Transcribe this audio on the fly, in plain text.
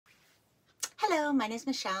Hello, my name is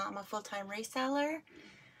Michelle. I'm a full-time reseller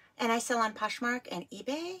and I sell on Poshmark and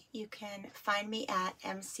eBay. You can find me at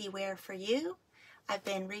MC Wear For You. I've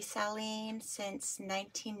been reselling since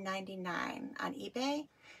 1999 on eBay,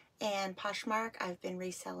 and Poshmark I've been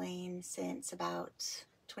reselling since about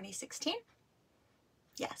 2016.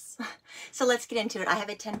 Yes. So let's get into it. I have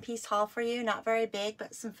a 10-piece haul for you, not very big,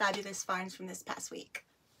 but some fabulous finds from this past week.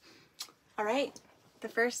 All right, the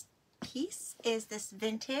first piece is this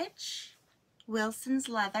vintage Wilson's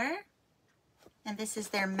leather, and this is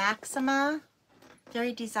their Maxima,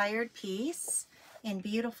 very desired piece in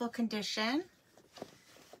beautiful condition.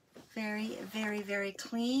 Very, very, very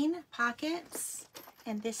clean pockets,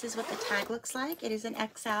 and this is what the tag looks like. It is an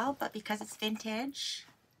XL, but because it's vintage,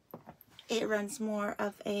 it runs more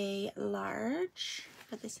of a large,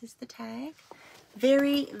 but this is the tag.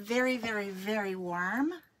 Very, very, very, very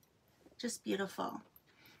warm, just beautiful,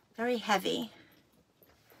 very heavy.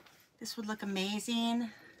 This would look amazing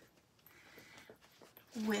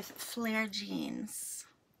with flare jeans.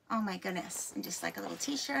 Oh my goodness. And just like a little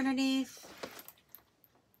t-shirt underneath.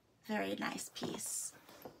 Very nice piece.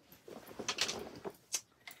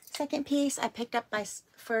 Second piece I picked up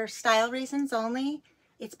for style reasons only.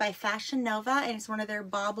 It's by Fashion Nova, and it's one of their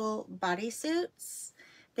bobble bodysuits.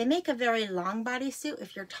 They make a very long bodysuit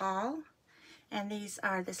if you're tall. And these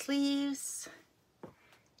are the sleeves.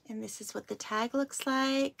 And this is what the tag looks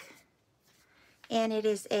like. And it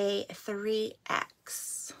is a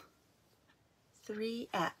 3X.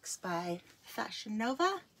 3X by Fashion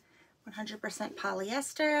Nova. 100%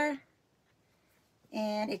 polyester.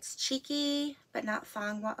 And it's cheeky, but not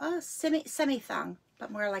thong. Oh, semi-thong,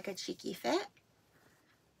 but more like a cheeky fit.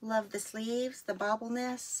 Love the sleeves, the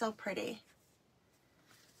bobbleness, so pretty.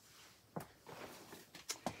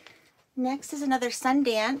 Next is another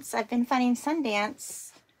Sundance. I've been finding Sundance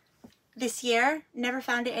this year, never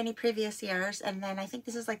found it any previous years, and then I think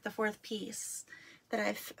this is like the fourth piece that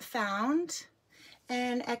I've found.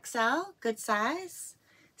 And XL, good size.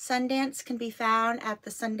 Sundance can be found at the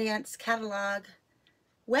Sundance catalog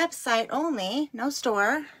website only, no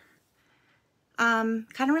store. Kind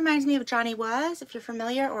of reminds me of Johnny Was, if you're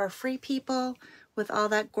familiar, or Free People, with all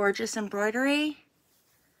that gorgeous embroidery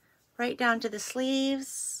right down to the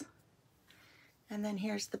sleeves. And then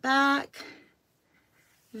here's the back.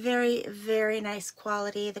 Very, very nice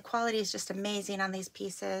quality. The quality is just amazing on these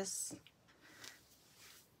pieces.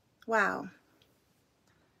 Wow.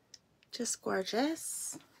 Just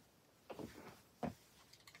gorgeous.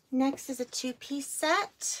 Next is a two-piece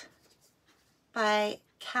set by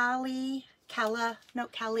Cali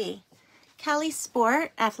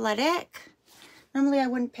Sport Athletic. Normally I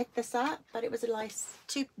wouldn't pick this up, but it was a nice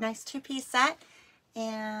two-piece set,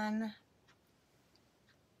 and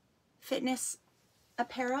fitness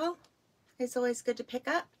apparel is always good to pick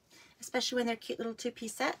up, especially when they're cute little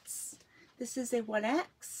two-piece sets. This is a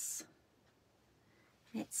 1X.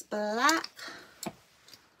 It's black,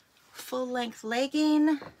 full-length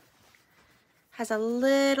legging. Has a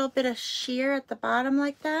little bit of sheer at the bottom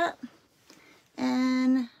like that,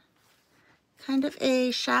 and kind of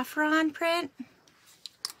a saffron print.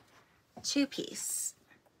 Two-piece.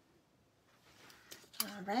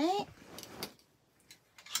 All right.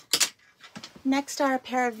 Next are a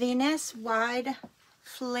pair of Venus wide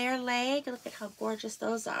flare leg. Look at how gorgeous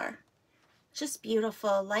those are. Just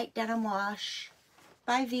beautiful. Light denim wash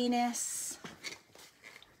by Venus.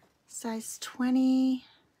 Size 20.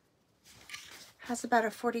 Has about a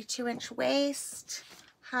 42-inch waist.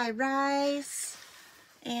 High rise.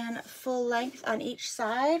 And full length on each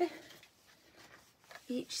side.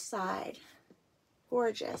 Each side.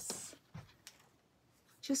 Gorgeous.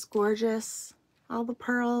 Just gorgeous. All the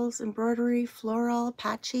pearls, embroidery, floral,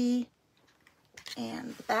 patchy,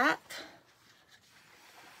 and the back.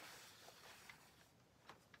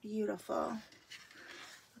 Beautiful.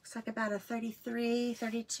 Looks like about a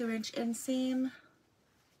 32-inch inseam.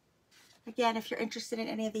 Again, if you're interested in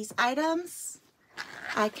any of these items,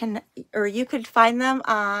 you could find them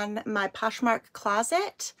on my Poshmark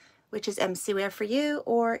closet, which is MC Wear For You,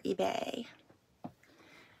 or eBay.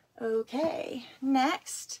 Okay,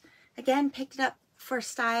 next. Again, picked it up for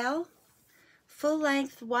style. Full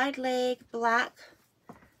length, wide leg, black,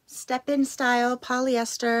 step-in style,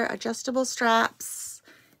 polyester, adjustable straps,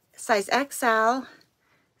 size XL,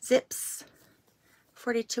 zips,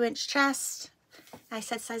 42-inch chest. I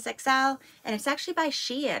said size XL, and it's actually by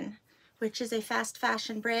Shein, which is a fast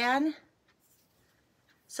fashion brand.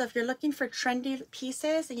 So if you're looking for trendy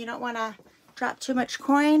pieces and you don't want to drop too much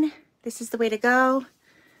coin, this is the way to go.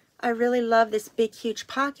 I really love this big, huge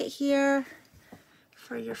pocket here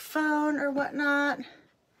for your phone or whatnot.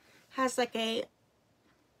 Has like a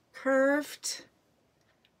curved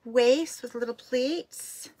waist with little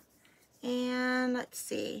pleats. And let's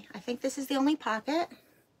see, I think this is the only pocket.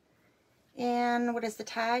 And what is the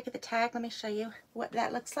tag? The tag, let me show you what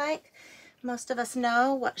that looks like. Most of us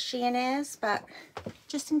know what Shein is, but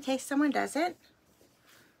just in case someone doesn't,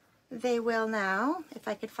 they will now, if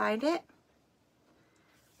I could find it.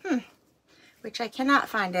 Which I cannot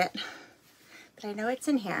find it, but I know it's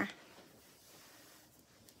in here.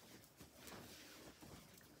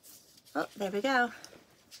 Oh, there we go.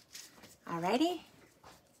 Alrighty.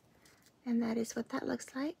 And that is what that looks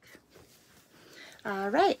like. All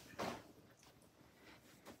right.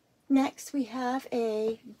 Next we have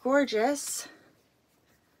a gorgeous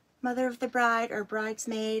mother of the bride or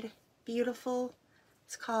bridesmaid, beautiful.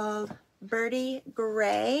 It's called Birdie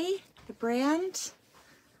Gray, the brand.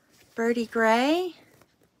 Birdie Gray,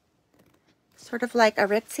 sort of like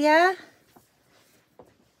Aritzia.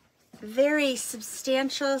 Very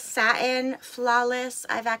substantial satin, flawless.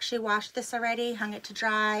 I've actually washed this already, hung it to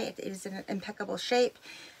dry. It is in impeccable shape.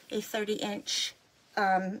 A 30-inch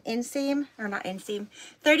inseam, or not inseam,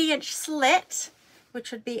 30-inch slit, which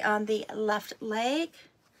would be on the left leg.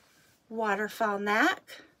 Waterfall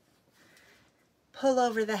neck. Pull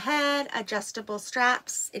over the head, adjustable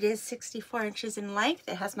straps. It is 64 inches in length.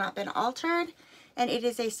 It has not been altered, and it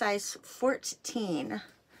is a size 14.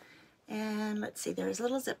 And let's see, there's a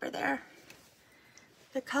little zipper there.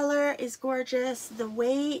 The color is gorgeous. The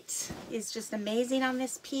weight is just amazing on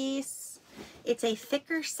this piece. It's a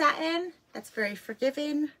thicker satin that's very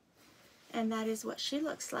forgiving, and that is what she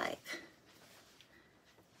looks like.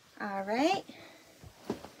 All right.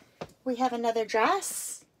 We have another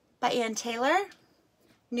dress by Ann Taylor.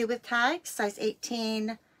 New with tags, size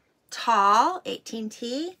 18 tall,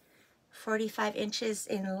 18T, 45 inches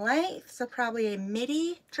in length, so probably a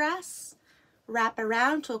midi dress. Wrap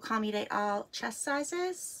around to accommodate all chest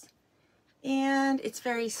sizes. And it's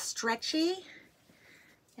very stretchy.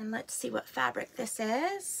 And let's see what fabric this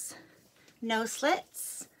is. No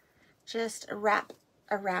slits, just wrap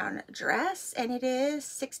around dress. And it is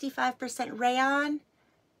 65% rayon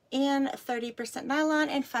and 30% nylon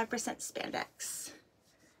and 5% spandex.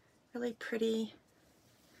 Really pretty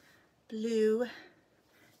blue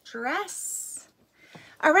dress.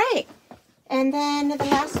 All right, and then the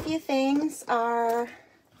last few things are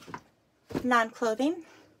non-clothing.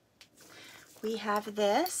 We have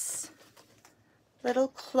this little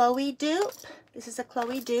Chloe dupe. This is a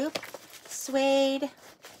Chloe dupe, suede,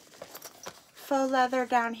 faux leather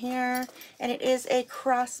down here, and it is a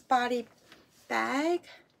crossbody bag.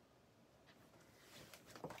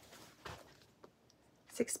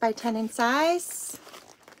 6 by 10 in size,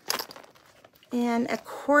 and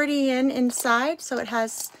accordion inside, so it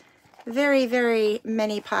has very, very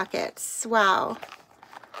many pockets. Wow.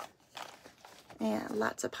 Yeah,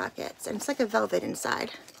 lots of pockets, and it's like a velvet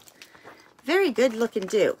inside. Very good looking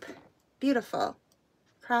dupe. Beautiful.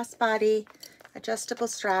 Crossbody, adjustable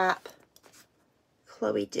strap,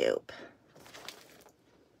 Chloe dupe.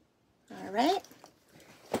 All right.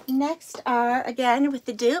 Next are, again, with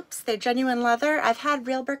the dupes, they're genuine leather. I've had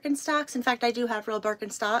real Birkenstocks. In fact, I do have real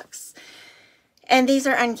Birkenstocks. And these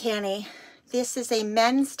are uncanny. This is a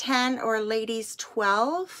men's 10 or ladies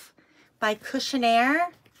 12 by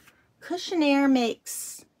Cushionaire. Cushionaire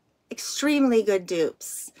makes extremely good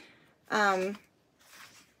dupes. When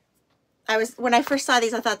I first saw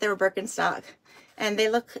these, I thought they were Birkenstock. And they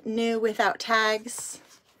look new without tags.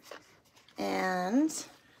 And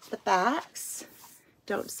the backs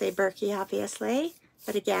don't say Berkey, obviously,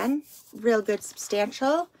 but again, real good,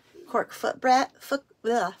 substantial. Cork footbed,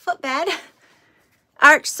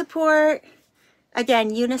 arch support. Again,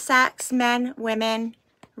 unisex, men, women,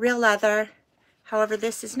 real leather. However,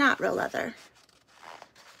 this is not real leather,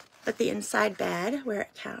 but the inside bed where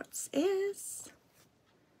it counts is.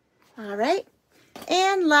 All right,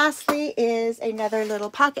 and lastly is another little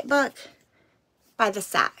pocketbook by the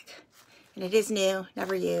Sack, and it is new,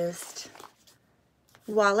 never used.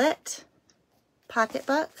 Wallet,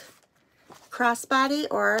 pocketbook, crossbody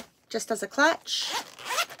or just as a clutch.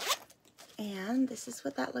 And this is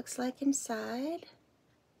what that looks like inside.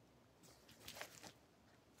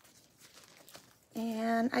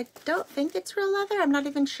 And I don't think it's real leather. I'm not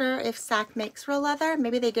even sure if Sack makes real leather.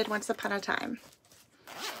 Maybe they did once upon a time.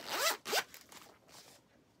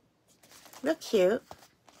 Real cute.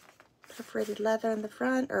 Perforated leather in the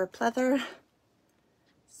front, or pleather.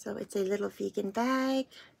 So it's a little vegan bag.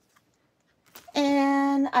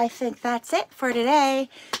 And I think that's it for today.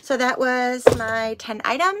 So that was my 10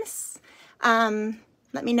 items.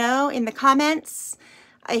 Let me know in the comments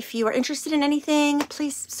if you are interested in anything.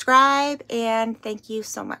 Please subscribe, and thank you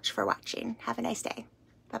so much for watching. Have a nice day.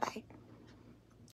 Bye-bye.